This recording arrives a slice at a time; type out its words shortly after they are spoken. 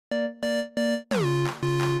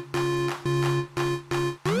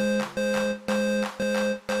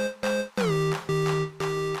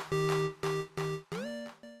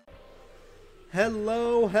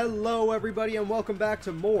Hello everybody, and welcome back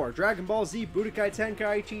to more Dragon Ball Z Budokai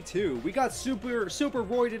Tenkaichi 2. We got super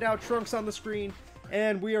roided out Trunks on the screen,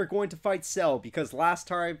 and we are going to fight Cell, because last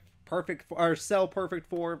time, Cell perfect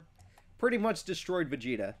form pretty much destroyed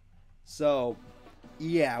Vegeta. So,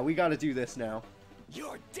 yeah, we gotta do this now.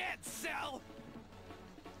 You're dead, Cell!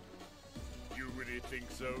 You really think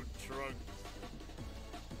so, Trunks?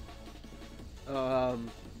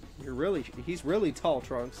 He's really tall,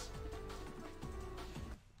 Trunks.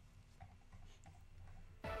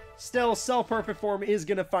 Still, Cell Perfect Form is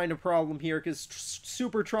going to find a problem here, because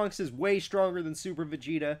Super Trunks is way stronger than Super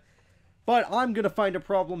Vegeta. But I'm going to find a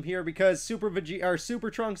problem here, because Super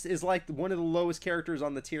Trunks is like one of the lowest characters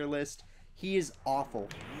on the tier list. He is awful.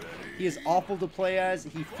 He is awful to play as,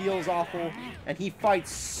 he feels awful, and he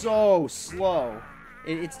fights so slow.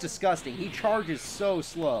 It's disgusting. He charges so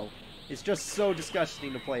slow. It's just so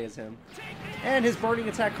disgusting to play as him. And his burning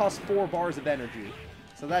attack costs 4 bars of energy.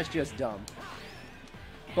 So that's just dumb.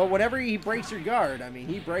 But whenever he breaks your guard, I mean,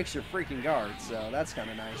 he breaks your freaking guard, so that's kind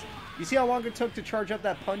of nice. You see how long it took to charge up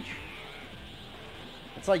that punch?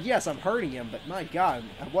 It's like, yes, I'm hurting him, but my god,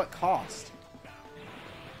 at what cost?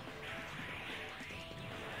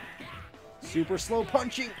 Super slow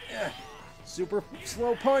punching! Ugh. Super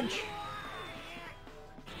slow punch!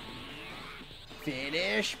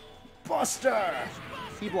 Finish Buster!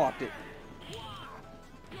 He blocked it.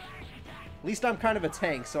 At least I'm kind of a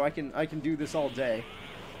tank, so I can do this all day.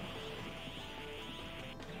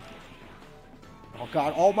 Oh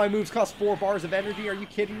god, all my moves cost 4 bars of energy? Are you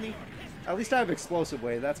kidding me? At least I have Explosive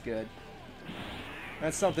Wave, that's good.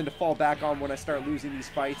 That's something to fall back on when I start losing these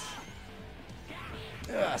fights.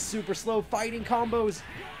 Ugh, super slow fighting combos!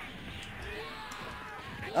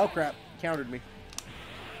 Oh crap, countered me.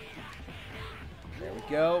 There we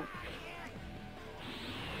go.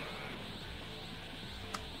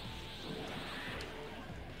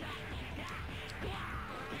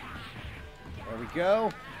 There we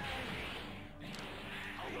go.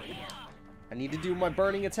 I need to do my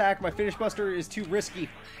burning attack. My Finish Buster is too risky.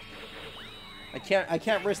 I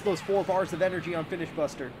can't risk those 4 bars of energy on Finish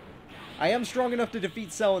Buster. I am strong enough to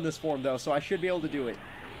defeat Cell in this form though, so I should be able to do it.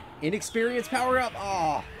 Inexperience power up.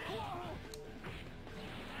 Oh.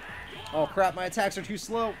 Oh crap, my attacks are too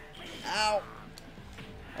slow. Ow.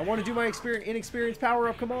 I want to do my inexperienced power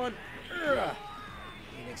up. Come on. Ugh.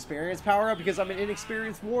 Inexperienced power up because I'm an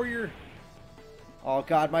inexperienced warrior. Oh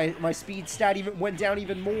god, my speed stat even went down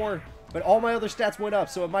even more. But all my other stats went up,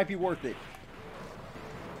 so it might be worth it.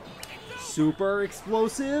 Super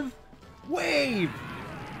explosive wave!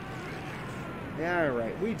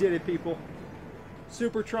 Alright, we did it, people.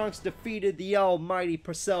 Super Trunks defeated the almighty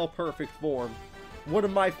Cell Perfect Form. One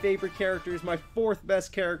of my favorite characters, my 4th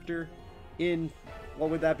best character in, what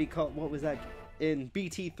would that be called? What was that? In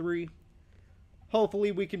BT2.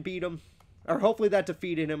 Hopefully we can beat him. Or hopefully that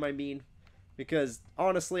defeated him, I mean. Because,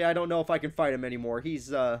 honestly, I don't know if I can fight him anymore.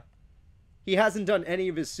 He hasn't done any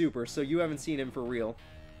of his super, so you haven't seen him for real.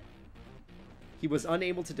 He was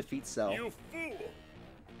unable to defeat Cell. You fool!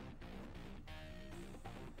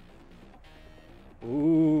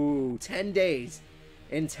 Ooh, 10 days.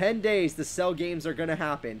 In 10 days, the Cell games are gonna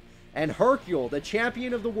happen. And Hercule, the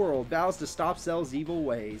champion of the world, vows to stop Cell's evil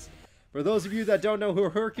ways. For those of you that don't know who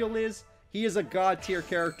Hercule is, he is a god tier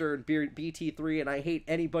character in BT3, and I hate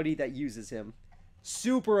anybody that uses him.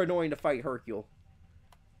 Super annoying to fight Hercule.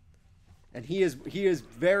 And he is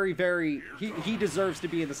very, he deserves to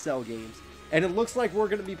be in the Cell games. And it looks like we're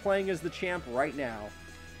going to be playing as the champ right now.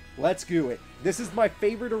 Let's do it. This is my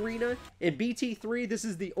favorite arena. In BT3, this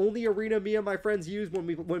is the only arena me and my friends use when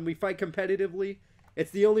we fight competitively.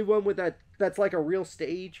 It's the only one with that's like a real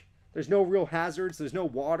stage. There's no real hazards, there's no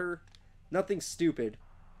water. Nothing stupid.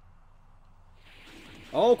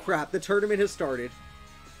 Oh crap, the tournament has started.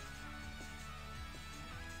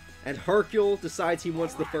 And Hercule decides he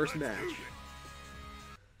wants the first match.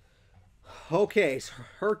 Okay, so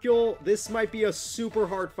Hercule, this might be a super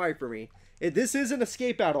hard fight for me. This is an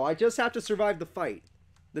escape battle. I just have to survive the fight.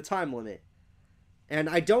 The time limit. And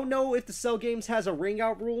I don't know if the Cell Games has a ring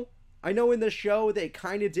out rule. I know in the show they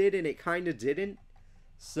kind of did and it kind of didn't.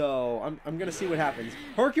 So, I'm going to see what happens.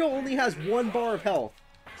 Hercule only has 1 bar of health.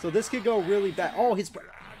 So this could go really bad.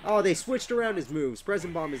 Oh, they switched around his moves.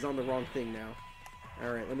 Present Bomb is on the wrong thing now.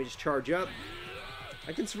 Alright, let me just charge up.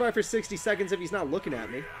 I can survive for 60 seconds if he's not looking at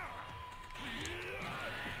me.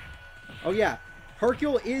 Oh yeah,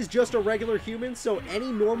 Hercule is just a regular human, so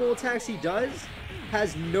any normal attacks he does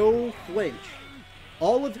has no flinch.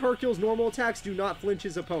 All of Hercule's normal attacks do not flinch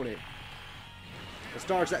his opponent. Let's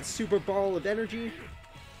dodge that super ball of energy.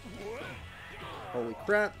 Holy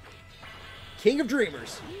crap. King of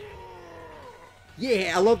Dreamers.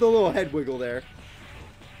 Yeah, I love the little head wiggle there.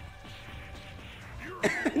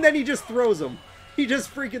 And then he just throws him. He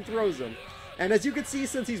just freaking throws him. And as you can see,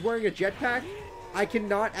 since he's wearing a jetpack, I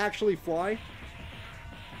cannot actually fly.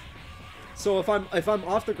 So if I'm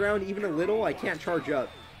off the ground even a little, I can't charge up.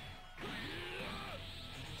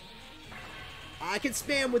 I can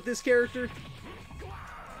spam with this character.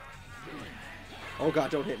 Oh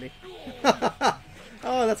god, don't hit me.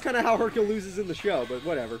 Oh, that's kind of how Hercule loses in the show, but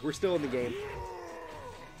whatever. We're still in the game.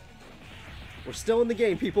 We're still in the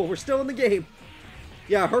game, people. We're still in the game.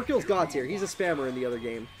 Yeah, Hercule's God tier. He's a spammer in the other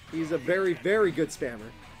game. He's a very, very good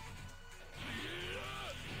spammer.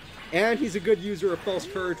 And he's a good user of False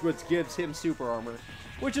Courage, which gives him super armor.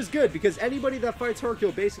 Which is good, because anybody that fights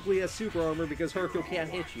Hercule basically has super armor because Hercule can't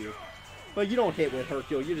hit you. But you don't hit with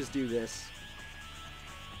Hercule, you just do this.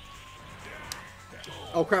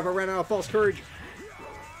 Oh crap, I ran out of False Courage.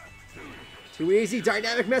 Too easy,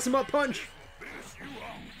 dynamic mess him up punch.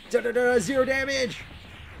 Zero damage.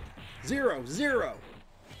 Zero.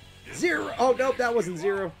 Oh, nope, that wasn't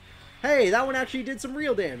zero. Hey, that one actually did some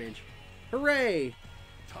real damage. Hooray.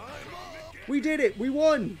 We did it. We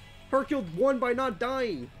won. Hercule won by not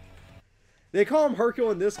dying. They call him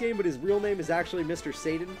Hercule in this game, but his real name is actually Mr.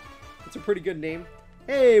 Satan. It's a pretty good name.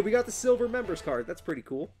 Hey, we got the silver members card. That's pretty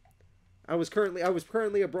cool. I was currently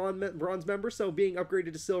a bronze member, so being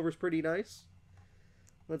upgraded to silver is pretty nice.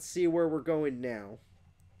 Let's see where we're going now.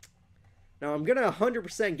 Now, I'm going to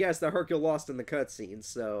 100% guess that Hercule lost in the cutscene,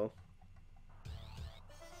 so...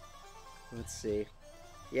 Let's see.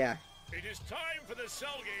 Yeah. It is time for the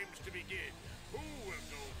Cell games to begin. Who will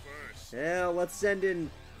go first? Yeah, let's send in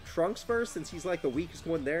Trunks first, since he's like the weakest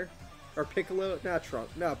one there. Or Piccolo. Not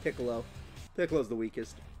Trunks. No, Piccolo. Piccolo's the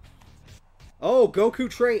weakest. Oh, Goku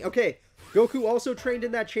trained. Okay, Goku also trained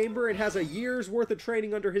in that chamber and has a year's worth of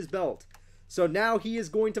training under his belt. So now he is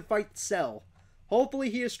going to fight Cell. Hopefully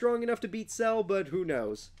he is strong enough to beat Cell, but who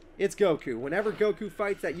knows. It's Goku. Whenever Goku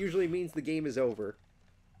fights, that usually means the game is over.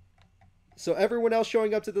 So everyone else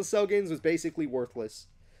showing up to the Cell games was basically worthless.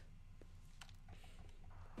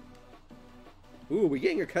 Ooh, we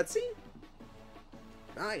getting a cutscene?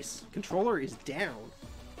 Nice. Controller is down.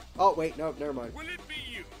 Oh, wait, no, never mind. Will it be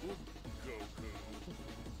you, Goku?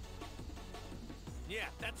 Yeah,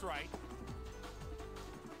 that's right.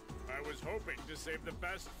 I was hoping to save the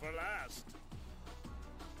best for last.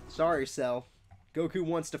 Sorry, Cell. Goku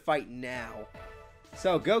wants to fight now.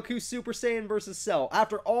 So, Goku Super Saiyan versus Cell.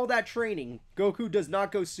 After all that training, Goku does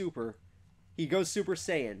not go Super. He goes Super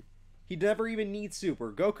Saiyan. He never even needs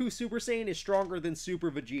Super. Goku Super Saiyan is stronger than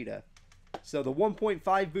Super Vegeta. So the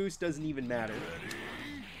 1.5 boost doesn't even matter.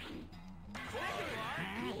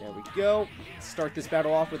 There we go. Start this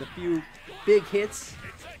battle off with a few big hits.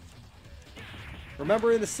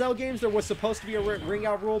 Remember, in the Cell games, there was supposed to be a ring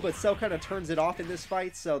out rule, but Cell kind of turns it off in this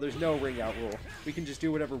fight, so there's no ring out rule. We can just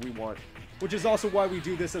do whatever we want. Which is also why we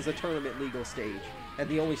do this as a tournament legal stage, and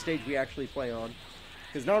the only stage we actually play on.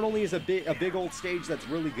 Because not only is a big old stage that's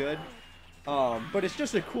really good, but it's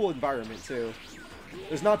just a cool environment too.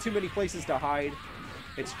 There's not too many places to hide.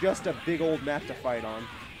 It's just a big old map to fight on.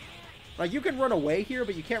 Like, you can run away here,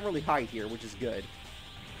 but you can't really hide here, which is good.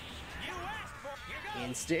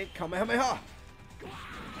 Instant Kamehameha!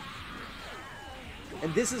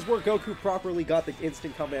 And this is where Goku properly got the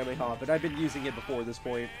instant Kamehameha, but I've been using it before this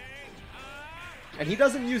point. And he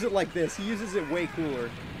doesn't use it like this, he uses it way cooler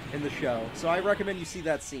in the show. So I recommend you see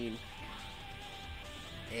that scene.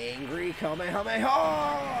 Angry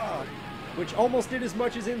Kamehameha! Which almost did as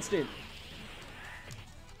much as instant.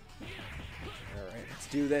 Alright, let's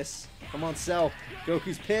do this. Come on, Cell.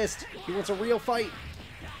 Goku's pissed. He wants a real fight.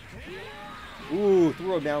 Ooh,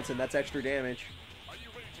 through a mountain. That's extra damage.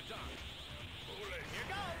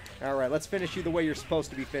 Alright, let's finish you the way you're supposed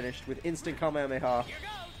to be finished, with instant Kamehameha.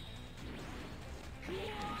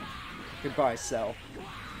 Goodbye, Cell.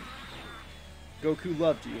 Goku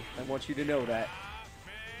loved you. I want you to know that.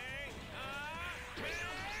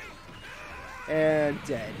 And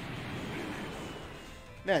dead.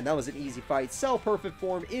 Man, that was an easy fight. Cell perfect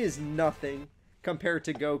form is nothing compared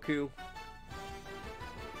to Goku.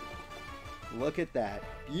 Look at that.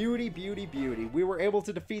 Beauty, beauty, beauty. We were able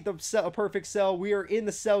to defeat the perfect Cell. We are in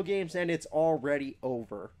the Cell games and it's already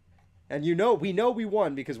over. And we know we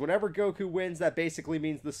won, because whenever Goku wins, that basically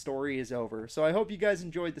means the story is over. So I hope you guys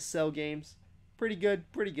enjoyed the Cell games. Pretty good,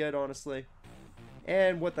 honestly.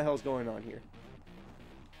 And what the hell's going on here?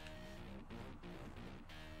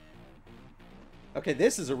 Okay,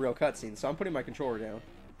 this is a real cutscene, so I'm putting my controller down.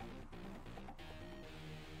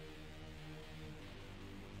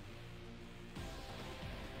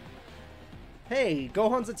 Hey,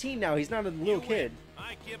 Gohan's a teen now. He's not a little kid.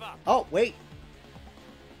 I give up. Oh, wait.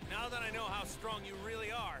 Now that I know how strong you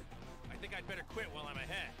really are, I think I'd better quit while I'm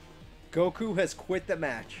ahead. Goku has quit the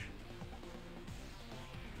match.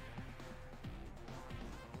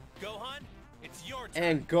 Gohan, it's your turn.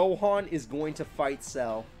 And Gohan is going to fight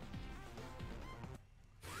Cell.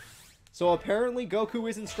 So apparently Goku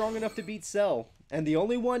isn't strong enough to beat Cell. And the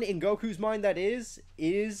only one in Goku's mind that is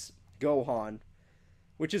Gohan.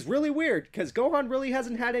 Which is really weird, because Gohan really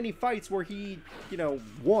hasn't had any fights where he, you know,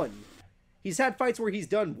 won. He's had fights where he's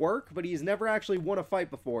done work, but he's never actually won a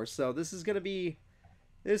fight before. So this is gonna be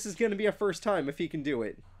a first time if he can do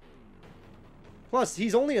it. Plus,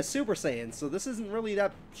 he's only a Super Saiyan, so this isn't really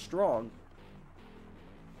that strong.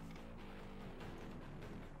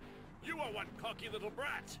 You are one cocky little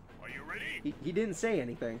brat. Are you ready? He didn't say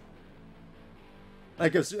anything.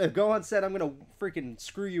 Like, if Gohan said, I'm gonna freaking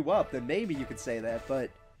screw you up, then maybe you could say that, but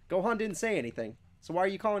Gohan didn't say anything. So why are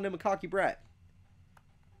you calling him a cocky brat?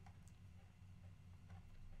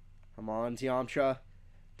 Come on, Yamcha.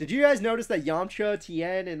 Did you guys notice that Yamcha,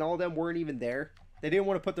 Tien, and all them weren't even there? They didn't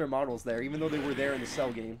want to put their models there, even though they were there in the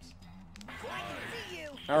Cell games.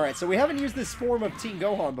 Alright, so we haven't used this form of Teen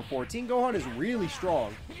Gohan before. Teen Gohan is really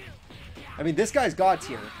strong. I mean, this guy's God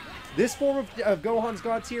tier. This form of Gohan's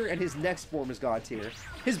God tier, and his next form is God tier.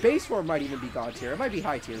 His base form might even be God tier. It might be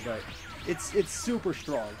high tier, but it's super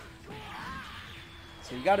strong.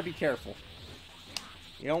 So you got to be careful.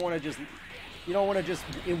 You don't want to just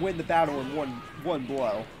win the battle in one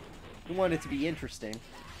blow. You want it to be interesting.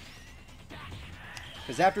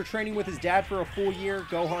 Because after training with his dad for a full year,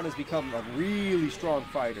 Gohan has become a really strong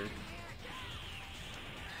fighter.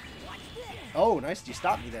 Oh, nice. You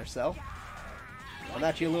stopped me there, Cell. I'm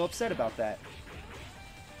actually a little upset about that.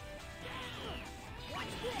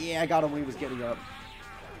 Yeah, I got him when he was getting up.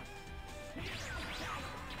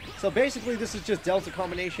 So basically, this is just Delta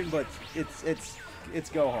combination, but it's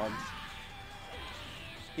Gohan.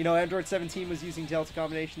 You know, Android 17 was using Delta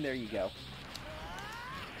combination. There you go.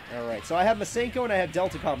 All right, so I have Masenko and I have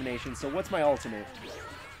Delta combination. So what's my ultimate?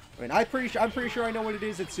 I mean, I'm pretty sure I know what it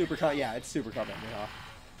is. It's Super Yeah, it's Super Kamehameha.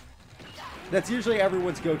 That's usually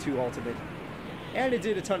everyone's go-to ultimate. And it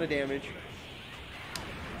did a ton of damage.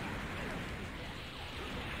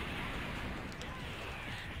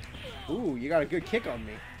 Ooh, you got a good kick on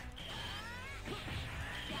me.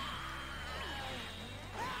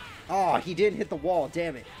 Oh, he didn't hit the wall,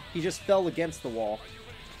 damn it. He just fell against the wall.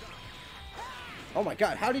 Oh my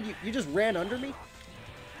god, how did you just ran under me?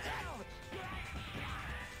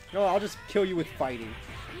 No, I'll just kill you with fighting.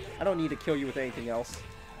 I don't need to kill you with anything else.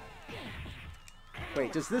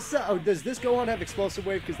 Wait, does this Gohan have Explosive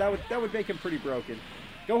Wave? Because that would make him pretty broken.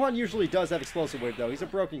 Gohan usually does have Explosive Wave, though. He's a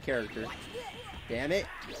broken character. Damn it.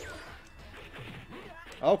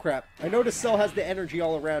 Oh, crap. I noticed Cell has the energy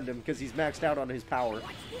all around him because he's maxed out on his power.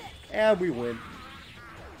 And we win.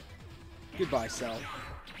 Goodbye, Cell.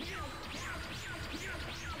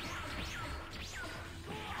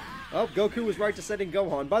 Oh, Goku was right to send in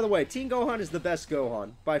Gohan. By the way, Teen Gohan is the best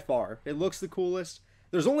Gohan, by far. It looks the coolest.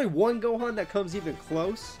 There's only one Gohan that comes even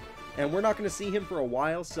close, and we're not going to see him for a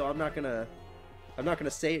while, so I'm not gonna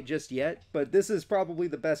say it just yet. But this is probably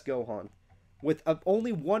the best Gohan, with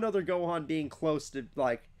only one other Gohan being close to,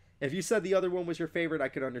 like, if you said the other one was your favorite, I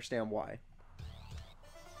could understand why.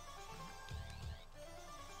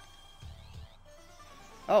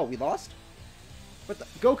 Oh, we lost? But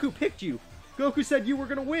Goku picked you. Goku said you were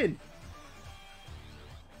gonna win.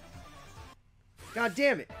 God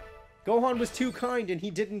damn it. Gohan was too kind and he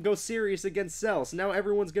didn't go serious against Cell, so now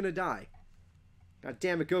everyone's gonna die. God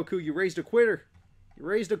damn it, Goku, you raised a quitter. You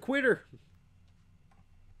raised a quitter.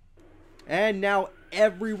 And now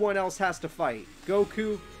everyone else has to fight.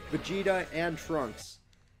 Goku, Vegeta, and Trunks.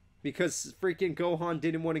 Because freaking Gohan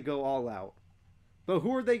didn't want to go all out. But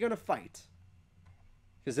who are they gonna fight?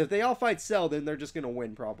 Because if they all fight Cell, then they're just gonna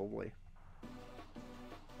win, probably.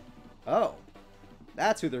 Oh.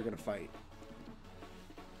 That's who they're gonna fight.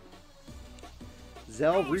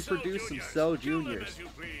 Cell reproduced some Cell Juniors.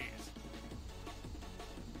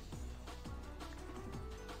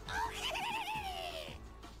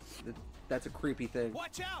 That's a creepy thing.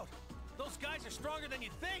 Watch out! Those guys are stronger than you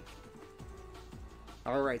think.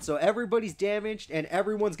 Alright, so everybody's damaged and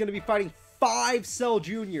everyone's going to be fighting 5 Cell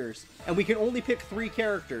Juniors. And we can only pick 3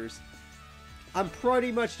 characters. I'm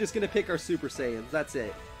pretty much just going to pick our Super Saiyans. That's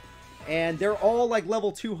it. And they're all like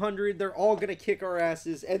level 200. They're all going to kick our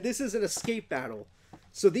asses. And this is an escape battle.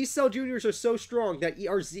 So these Cell Juniors are so strong that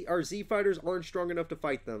our Z fighters aren't strong enough to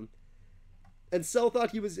fight them. And Cell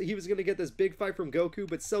thought he was going to get this big fight from Goku,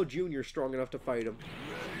 but Cell Jr. is strong enough to fight him.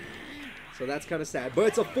 So that's kind of sad. But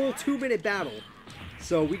it's a full 2-minute battle.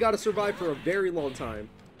 So we got to survive for a very long time.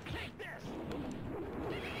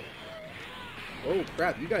 Oh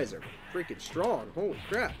crap, you guys are freaking strong. Holy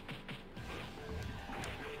crap.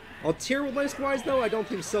 On tier list wise though, I don't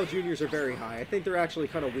think Cell Juniors are very high. I think they're actually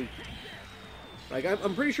kind of weak. Like,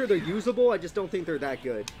 I'm pretty sure they're usable, I just don't think they're that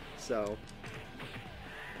good. So,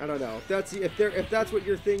 I don't know. If that's what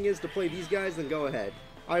your thing is to play these guys, then go ahead.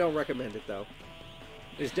 I don't recommend it though.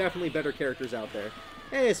 There's definitely better characters out there.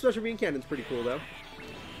 Hey, Special Beam Cannon's pretty cool though.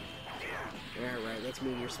 Alright, let's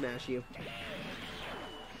Meteor Smash you.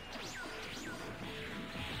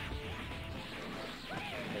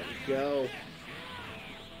 There we go.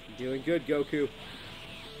 You're doing good, Goku.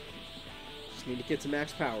 Just need to get to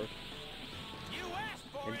max power.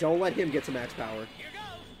 And don't let him get to max power.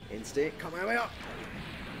 Instinct, come on, up.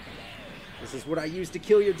 This is what I used to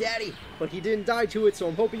kill your daddy, but he didn't die to it, so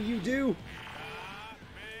I'm hoping you do.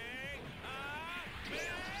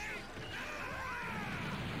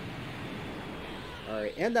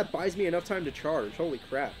 Alright, and that buys me enough time to charge. Holy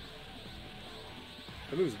crap.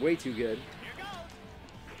 That move's way too good.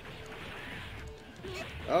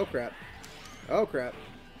 Oh crap. Oh crap.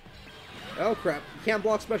 Oh crap. You can't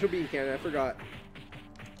block Special Beam Cannon, I forgot.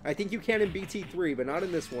 I think you can in BT3, but not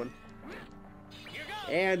in this one.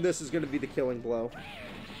 And this is going to be the killing blow.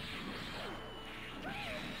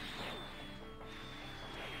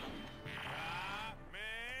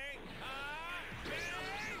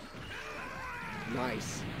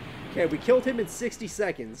 Nice. Okay, we killed him in 60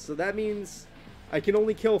 seconds, so that means I can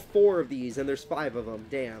only kill 4 of these, and there's 5 of them.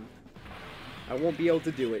 Damn. I won't be able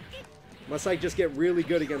to do it. Unless I just get really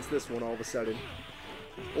good against this one all of a sudden.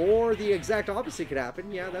 Or the exact opposite could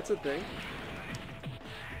happen. Yeah, that's a thing.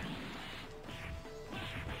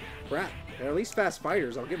 Crap. They're at least fast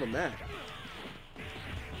fighters. I'll give them that.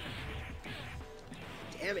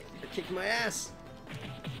 Damn it. They're kicking my ass.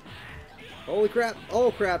 Holy crap.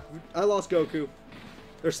 Oh, crap. I lost Goku.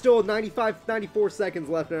 There's still 94 seconds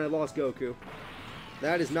left and I lost Goku.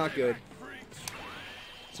 That is not good.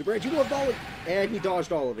 Super Edge, you love volley. And he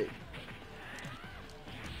dodged all of it.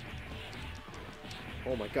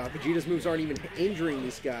 Oh my god, Vegeta's moves aren't even injuring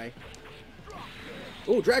this guy.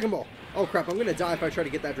 Oh, Dragon Ball. Oh crap, I'm gonna die if I try to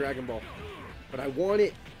get that Dragon Ball. But I want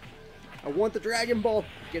it. I want the Dragon Ball.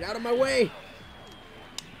 Get out of my way.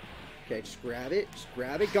 Okay, just grab it. Just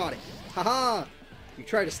grab it. Got it. Haha! You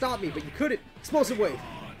tried to stop me, but you couldn't. Explosive Wave.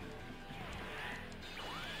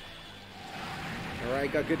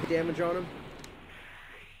 Alright, got good damage on him.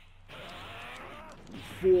 You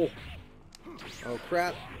fool. Oh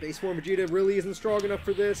crap, base form Vegeta really isn't strong enough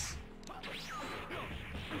for this.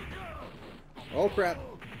 Oh crap.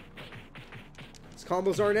 These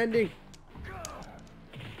combos aren't ending.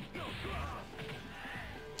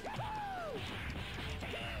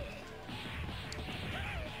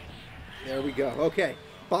 There we go. Okay.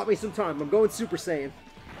 Bought me some time. I'm going Super Saiyan.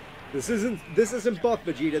 This isn't buff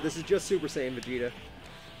Vegeta, this is just Super Saiyan Vegeta.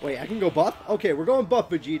 Wait, I can go buff? Okay, we're going buff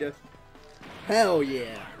Vegeta. Hell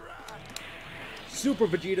yeah. Super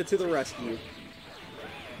Vegeta to the rescue.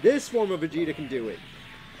 This form of Vegeta can do it.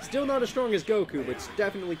 Still not as strong as Goku, but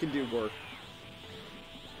definitely can do work.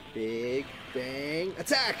 Big bang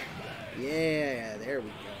attack! Yeah, there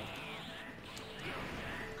we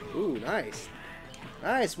go. Ooh, nice.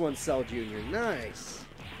 Nice one, Cell Jr. Nice.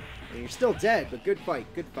 And you're still dead, but good fight,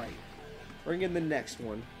 good fight. Bring in the next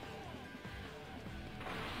one.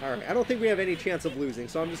 Alright, I don't think we have any chance of losing,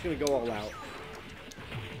 so I'm just going to go all out.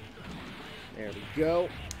 There we go.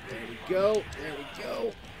 There we go. There we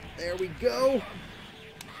go. There we go.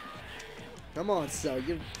 Come on, Cell.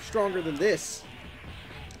 You're stronger than this.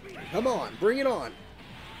 Come on. Bring it on.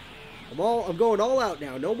 I'm going all out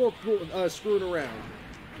now. No more screwing around.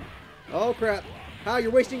 Oh, crap. Ah,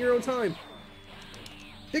 you're wasting your own time.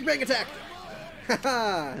 Big Bang Attack.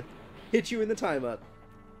 Haha. Hit you in the time up.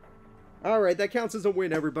 Alright, that counts as a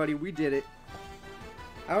win, everybody. We did it.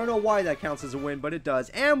 I don't know why that counts as a win, but it does.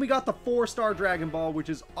 And we got the 4-star Dragon Ball, which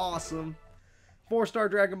is awesome. 4-star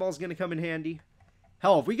Dragon Ball is going to come in handy.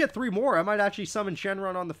 Hell, if we get 3 more, I might actually summon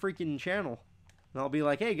Shenron on the freaking channel. And I'll be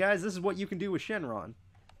like, hey guys, this is what you can do with Shenron.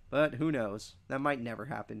 But who knows? That might never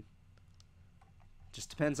happen. Just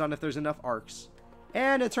depends on if there's enough arcs.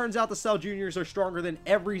 And it turns out the Cell Juniors are stronger than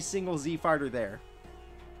every single Z fighter there.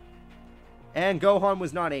 And Gohan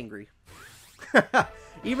was not angry.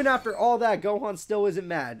 Even after all that, Gohan still isn't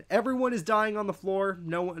mad. Everyone is dying on the floor.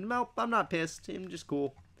 No one. Nope, I'm not pissed. I'm just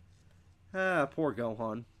cool. Ah, poor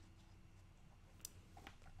Gohan.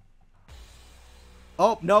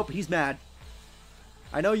 Oh, nope, he's mad.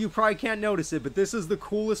 I know you probably can't notice it, but this is the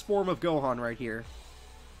coolest form of Gohan right here.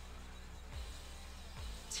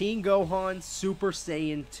 Teen Gohan Super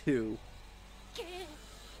Saiyan 2.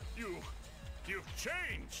 You've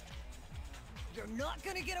changed. You're not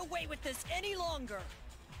gonna get away with this any longer.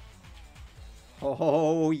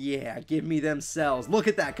 Oh, yeah. Give me them cells. Look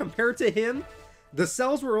at that. Compared to him, the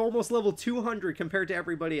cells were almost level 200 compared to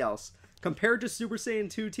everybody else. Compared to Super Saiyan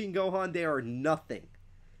 2 Teen Gohan, they are nothing.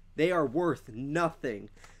 They are worth nothing.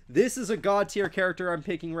 This is a god tier character I'm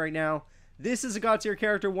picking right now. This is a god tier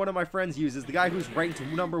character one of my friends uses. The guy who's ranked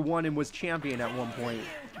 #1 and was champion at one point.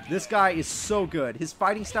 This guy is so good. His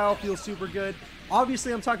fighting style feels super good.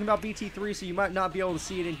 Obviously, I'm talking about BT3, so you might not be able to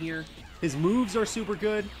see it in here. His moves are super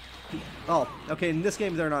good. Oh, okay, in this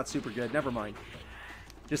game, they're not super good. Never mind.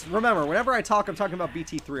 Just remember, whenever I talk, I'm talking about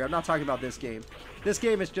BT3. I'm not talking about this game. This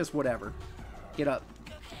game is just whatever. Get up.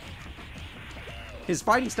 His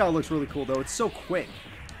fighting style looks really cool, though. It's so quick.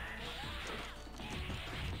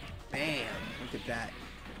 Bam. Look at that.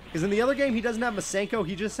 Because in the other game, he doesn't have Masenko.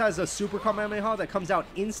 He just has a Super Kamehameha that comes out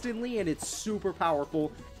instantly, and it's super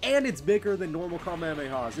powerful. And it's bigger than normal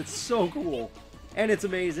Kamehamehas. It's so cool. And it's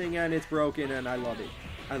amazing, and it's broken, and I love it.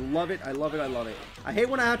 I love it, I love it, I love it. I hate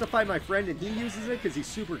when I have to fight my friend and he uses it because he's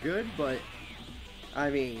super good, but, I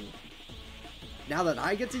mean, now that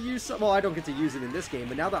I get to use some, well, I don't get to use it in this game,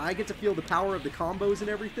 but now that I get to feel the power of the combos and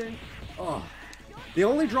everything, oh. The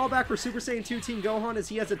only drawback for Super Saiyan 2 Teen Gohan is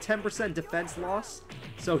he has a 10% defense loss,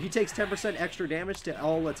 so he takes 10% extra damage to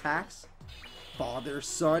all attacks. Father,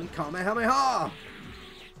 son, Kamehameha!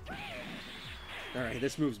 Alright,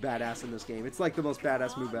 this move's badass in this game. It's like the most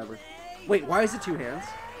badass move ever. Wait, why is it two hands?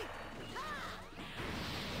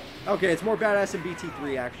 Okay, it's more badass in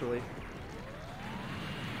BT3, actually.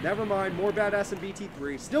 Never mind, more badass in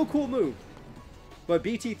BT3. Still cool move. But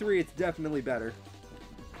BT3, it's definitely better.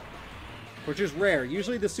 Which is rare.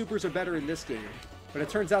 Usually the supers are better in this game. But it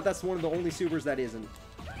turns out that's one of the only supers that isn't.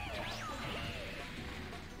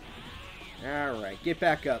 Alright, get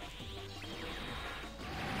back up.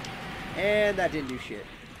 And that didn't do shit.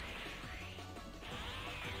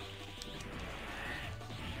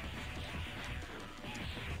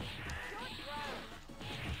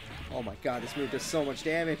 Oh my god, this move does so much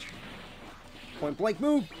damage. Point blank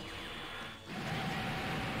move.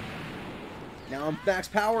 Now I'm max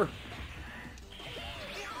power.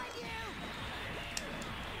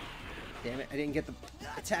 Damn it, I didn't get the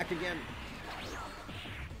attack again.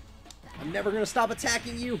 I'm never gonna stop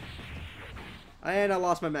attacking you. And I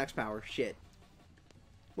lost my max power. Shit.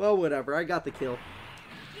 Well, whatever. I got the kill.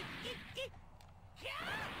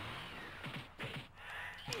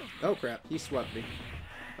 Oh crap, he swept me.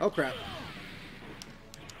 Oh crap.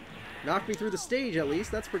 Knocked me through the stage at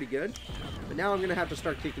least, that's pretty good. But now I'm gonna have to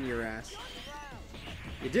start kicking your ass.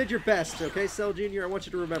 You did your best, okay, Cell Jr.? I want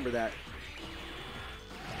you to remember that.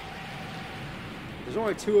 There's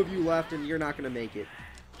only 2 of you left and you're not gonna make it.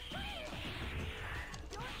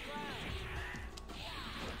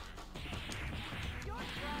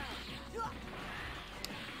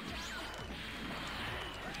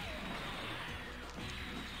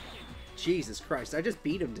 Jesus Christ, I just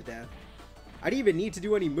beat him to death. I didn't even need to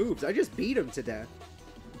do any moves. I just beat him to death.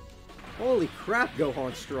 Holy crap,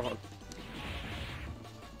 Gohan's strong.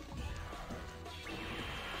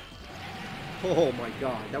 Oh my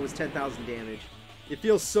god, that was 10,000 damage. It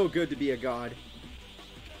feels so good to be a god.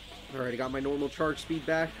 Alright, I got my normal charge speed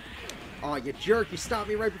back. Aw, you jerk, you stopped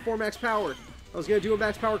me right before max power. I was gonna do a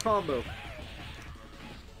max power combo.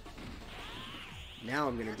 Now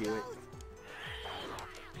I'm gonna do it.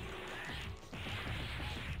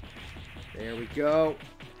 There we go.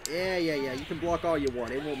 Yeah. You can block all you want.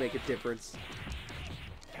 It won't make a difference.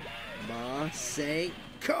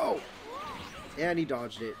 Masenko! And he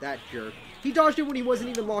dodged it. That jerk. He dodged it when he wasn't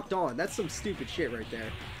even locked on. That's some stupid shit right there.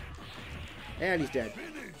 And he's dead.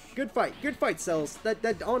 Good fight. Good fight, Cells.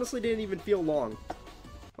 That honestly didn't even feel long.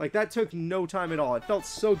 Like, that took no time at all. It felt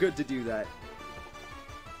so good to do that.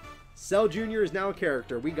 Cell Jr. is now a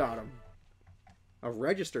character. We got him. A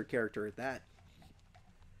registered character at that.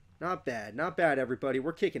 Not bad. Not bad, everybody.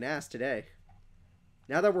 We're kicking ass today.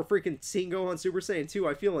 Now that we're freaking seeing Gohan Super Saiyan 2,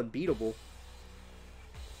 I feel unbeatable.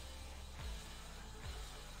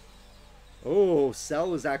 Oh,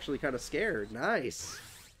 Cell is actually kind of scared. Nice.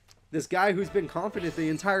 This guy who's been confident the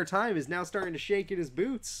entire time is now starting to shake in his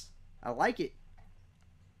boots. I like it.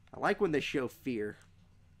 I like when they show fear.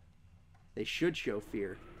 They should show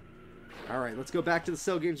fear. Alright, let's go back to the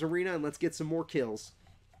Cell Games Arena and let's get some more kills.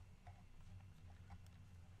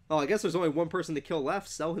 Oh, I guess there's only one person to kill left.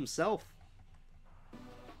 Cell himself.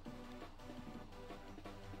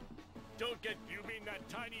 Don't get you mean that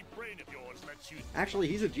tiny brain of yours lets you. Actually,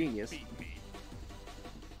 he's a genius. Beat me.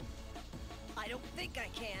 I don't think I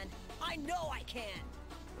can. I know I can.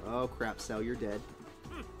 Oh crap, Cell, you're dead.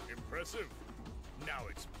 Impressive. Now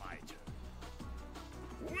it's my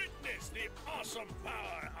Witness the awesome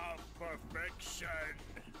power of perfection.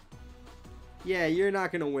 Yeah, you're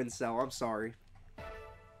not gonna win, Cell. I'm sorry.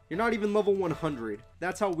 You're not even level 100.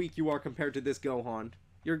 That's how weak you are compared to this Gohan.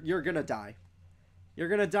 You're gonna die. You're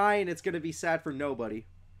gonna die, and it's gonna be sad for nobody.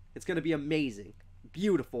 It's gonna be amazing.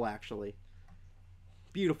 Beautiful, actually.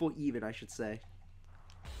 Beautiful even, I should say.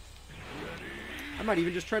 I might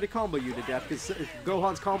even just try to combo you to death, because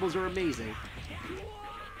Gohan's combos are amazing.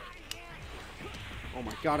 Oh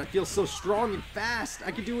my god, I feel so strong and fast!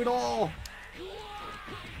 I can do it all!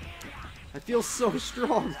 I feel so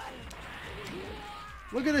strong!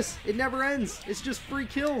 Look at this! It never ends! It's just free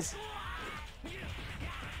kills!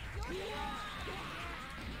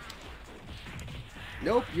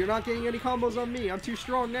 Nope, you're not getting any combos on me. I'm too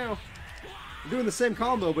strong now. I'm doing the same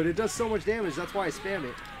combo, but it does so much damage, that's why I spam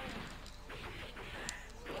it.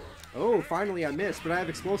 Oh, finally I missed, but I have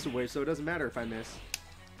explosive wave, so it doesn't matter if I miss.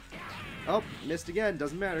 Oh, missed again,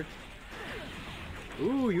 doesn't matter.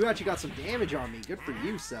 Ooh, you actually got some damage on me. Good for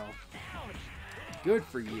you, Cell. Good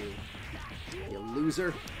for you. You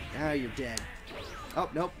loser. Now you're dead. Oh,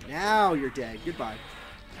 nope. Now you're dead. Goodbye.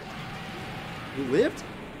 You lived?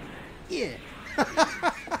 Yeah.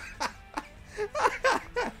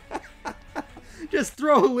 Just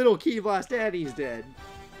throw a little Ki Blast and he's dead.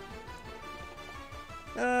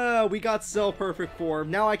 We got Cell perfect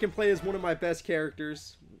form. Now I can play as one of my best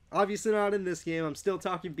characters. Obviously not in this game. I'm still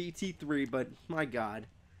talking BT3, but my god.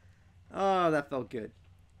 Oh, that felt good.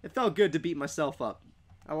 It felt good to beat myself up.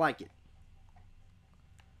 I like it.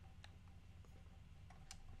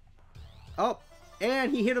 Oh,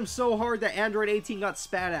 and he hit him so hard that Android 18 got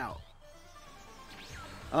spat out.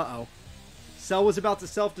 Uh-oh. Cell was about to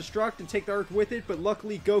self-destruct and take the Earth with it, but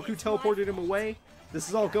luckily Goku teleported him away. This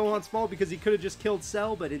is all Gohan's fault because he could have just killed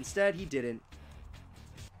Cell, but instead he didn't.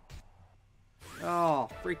 Oh,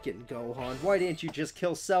 freaking Gohan. Why didn't you just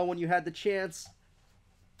kill Cell when you had the chance?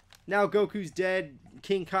 Now Goku's dead,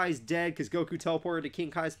 King Kai's dead because Goku teleported to King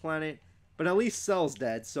Kai's planet, but at least Cell's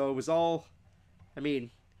dead, so it was all... I mean,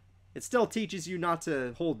 it still teaches you not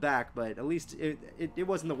to hold back, but at least it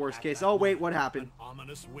wasn't the worst case. Oh wait, what happened? An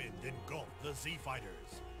ominous wind engulfed the Z Fighters,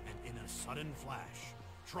 and in a sudden flash,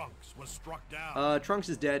 Trunks was struck down. Trunks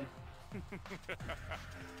is dead.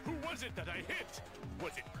 Who was it that I hit?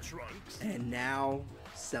 Was it Trunks? And now,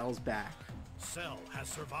 Cell's back. Cell has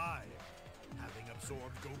survived. Having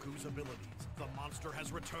absorbed Goku's abilities, the monster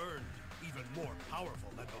has returned, even more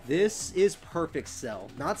powerful than before. This is perfect Cell.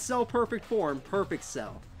 Not Cell perfect form, perfect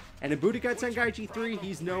Cell. And in Budokai Tenkaichi 3,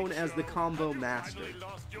 he's known as the Combo Master.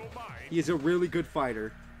 He is a really good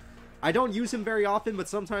fighter. I don't use him very often, but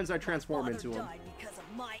sometimes I transform into him. Died because of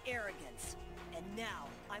my arrogance, and now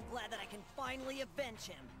I'm glad that I can finally avenge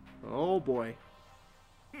him. Oh boy.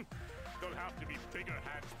 There'll have to be bigger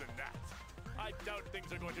hands than that. I doubt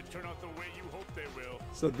things are going to turn out the way you hope they will.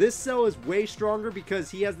 So this Cell is way stronger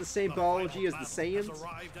because he has the same biology as the Saiyans.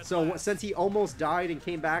 So since he almost died and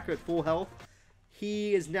came back at full health,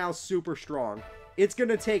 he is now super strong. It's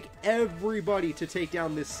gonna take everybody to take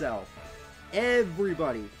down this Cell.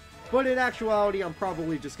 Everybody. But in actuality, I'm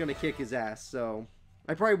probably just gonna kick his ass, so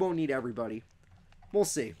I probably won't need everybody. We'll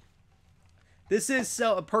see. This is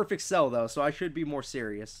a perfect Cell, though, so I should be more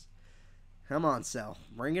serious. Come on, Cell.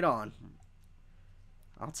 Bring it on.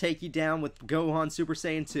 I'll take you down with Gohan Super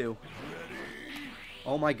Saiyan 2.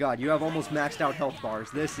 Oh my god, you have almost maxed out health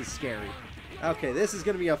bars. This is scary. Okay, this is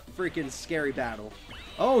going to be a freaking scary battle.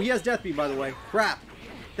 Oh, he has Death Beam, by the way. Crap.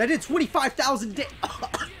 That did 25,000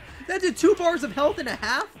 That did 2 bars of health and a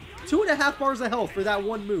half? 2.5 bars of health for that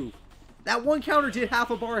one move. That one counter did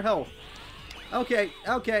half a bar of health. Okay,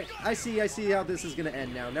 okay. I see how this is going to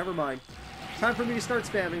end now. Never mind. Time for me to start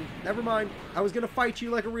spamming. Never mind. I was going to fight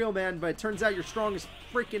you like a real man, but it turns out you're strong as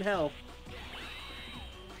freaking hell.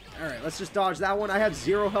 Alright, let's just dodge that one. I have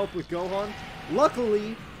 0 health with Gohan.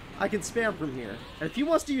 Luckily, I can spam from here. And if he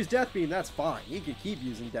wants to use Death Beam, that's fine. He can keep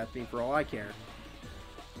using Death Beam for all I care.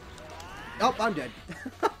 Oh, I'm dead.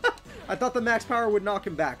 I thought the max power would knock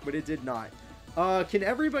him back, but it did not. Can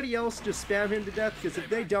everybody else just spam him to death? Because if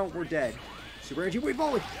they don't, we're dead. Super Energy Wave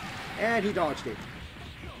Volley! And he dodged it.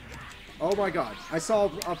 Oh my god. I saw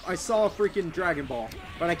a freaking Dragon Ball.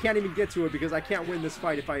 But I can't even get to it because I can't win this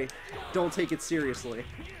fight if I don't take it seriously.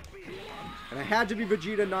 And I had to be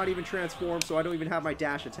Vegeta, not even transform, so I don't even have my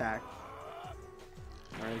dash attack.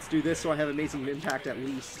 Alright, let's do this so I have Amazing Impact at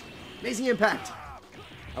least. Amazing Impact!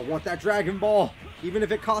 I want that Dragon Ball, even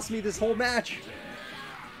if it costs me this whole match.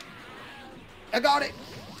 I got it!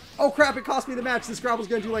 Oh crap, it cost me the match. This grapple's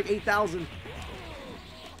gonna do like 8,000.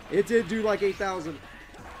 It did do like 8,000.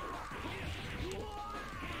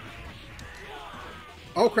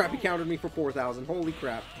 Oh crap, he countered me for 4,000. Holy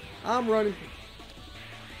crap. I'm running.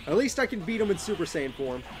 At least I can beat him in Super Saiyan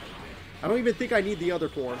form. I don't even think I need the other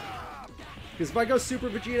form. Because if I go Super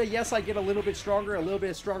Vegeta, yes, I get a little bit stronger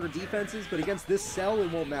defenses, but against this Cell,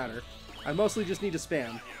 it won't matter. I mostly just need to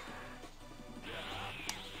spam.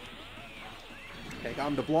 Okay, got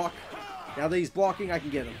him to block. Now that he's blocking, I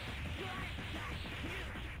can get him.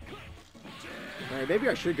 Alright, maybe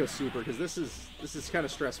I should go Super, because this is kind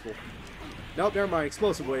of stressful. Nope, never mind.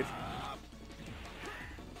 Explosive Wave.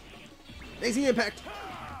 Amazing Impact!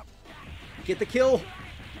 Get the kill!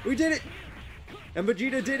 We did it! And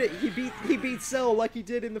Vegeta did it. He beat Cell like he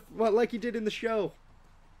did in the show.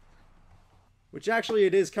 Which actually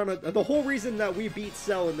it is kind of the whole reason that we beat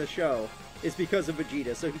Cell in the show is because of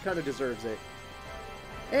Vegeta, so he kind of deserves it.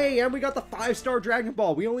 Hey, and we got the 5-star Dragon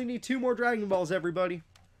Ball. We only need 2 more Dragon Balls, everybody.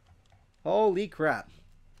 Holy crap.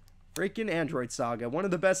 Freaking Android Saga. One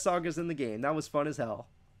of the best sagas in the game. That was fun as hell.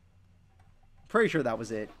 Pretty sure that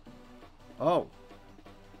was it. Oh.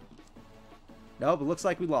 Nope, it looks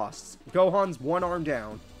like we lost. Gohan's one arm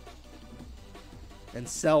down. And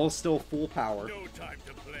Cell's still full power. No time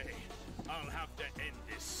to play. I'll have to end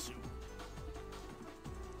this soon.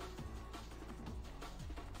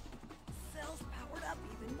 Cell's powered up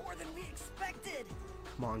even more than we expected.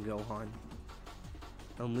 Come on, Gohan.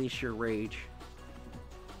 Unleash your rage.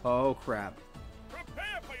 Oh, crap.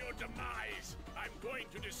 Prepare for your demise. I'm going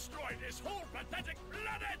to destroy this whole pathetic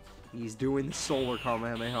planet. He's doing the Solar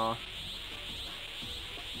Kamehameha.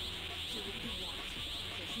 Do what you want.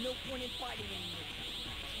 There's no point in fighting anymore.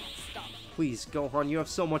 I can't stop you. Please, Gohan, you have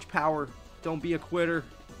so much power. Don't be a quitter.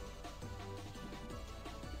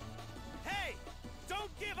 Hey! Don't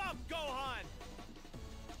give up, Gohan!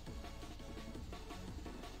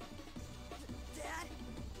 Dad,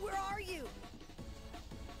 where are you?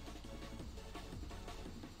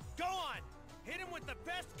 Gohan! Hit him with the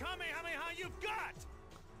best Kamehameha you've got!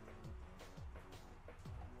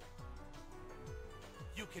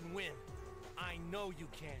 You can win. I know you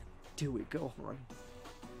can. Do it, Gohan.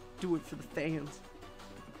 Do it for the fans.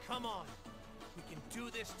 Come on. We can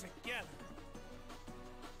do this together.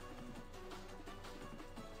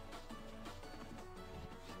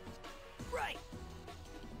 Right.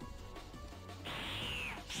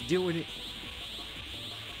 He's doing it.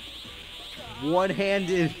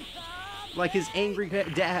 One-handed. Like his angry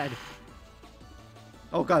dad.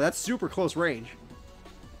 Oh god, that's super close range.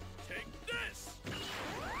 Take this.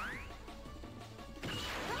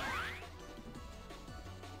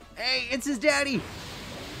 Hey, it's his daddy!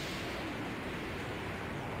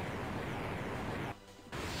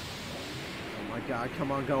 Oh my god,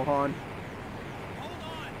 come on, Gohan. Hold on!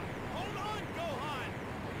 Hold on, Gohan!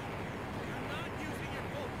 You're not using your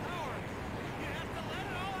full power. You have to let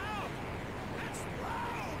it all out.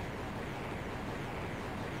 Explode!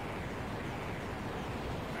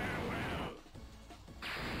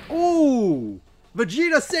 Ooh!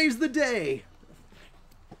 Vegeta saves the day!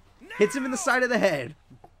 Hits him in the side of the head.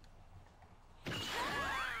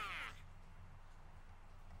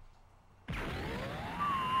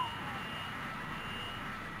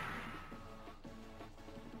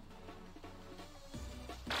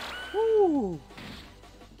 Woo!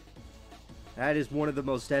 That is one of the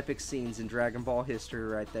most epic scenes in Dragon Ball history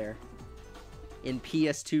right there. In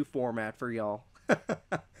PS2 format for y'all.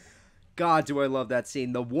 God, do I love that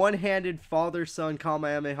scene. The one-handed father-son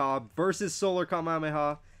Kamehameha versus Solar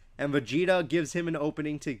Kamehameha, and Vegeta gives him an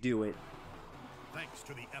opening to do it. Thanks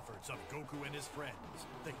to the efforts of Goku and his friends,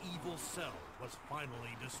 the evil Cell was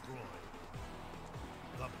finally destroyed.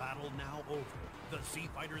 The battle now over, the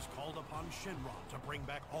Z-Fighters called upon Shenron to bring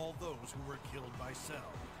back all those who were killed by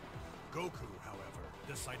Cell. Goku, however,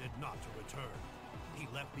 decided not to return. He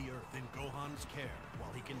left the Earth in Gohan's care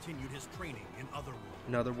while he continued his training in Otherworld.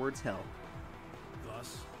 In other words, hell.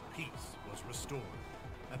 Thus, peace was restored,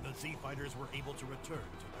 and the Z-Fighters were able to return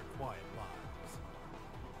to their quiet lives.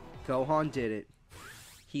 Gohan did it.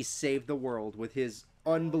 He saved the world with his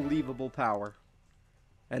unbelievable power.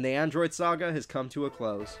 And the Android Saga has come to a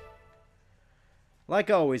close. Like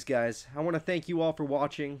always, guys, I want to thank you all for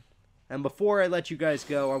watching. And before I let you guys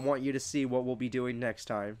go, I want you to see what we'll be doing next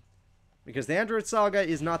time. Because the Android Saga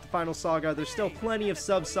is not the final saga. There's still plenty of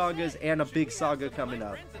sub-sagas and a big saga coming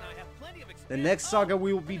up. The next saga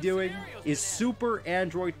we will be doing is Super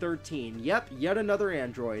Android 13. Yep, yet another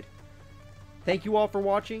Android. Thank you all for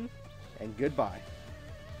watching, and goodbye.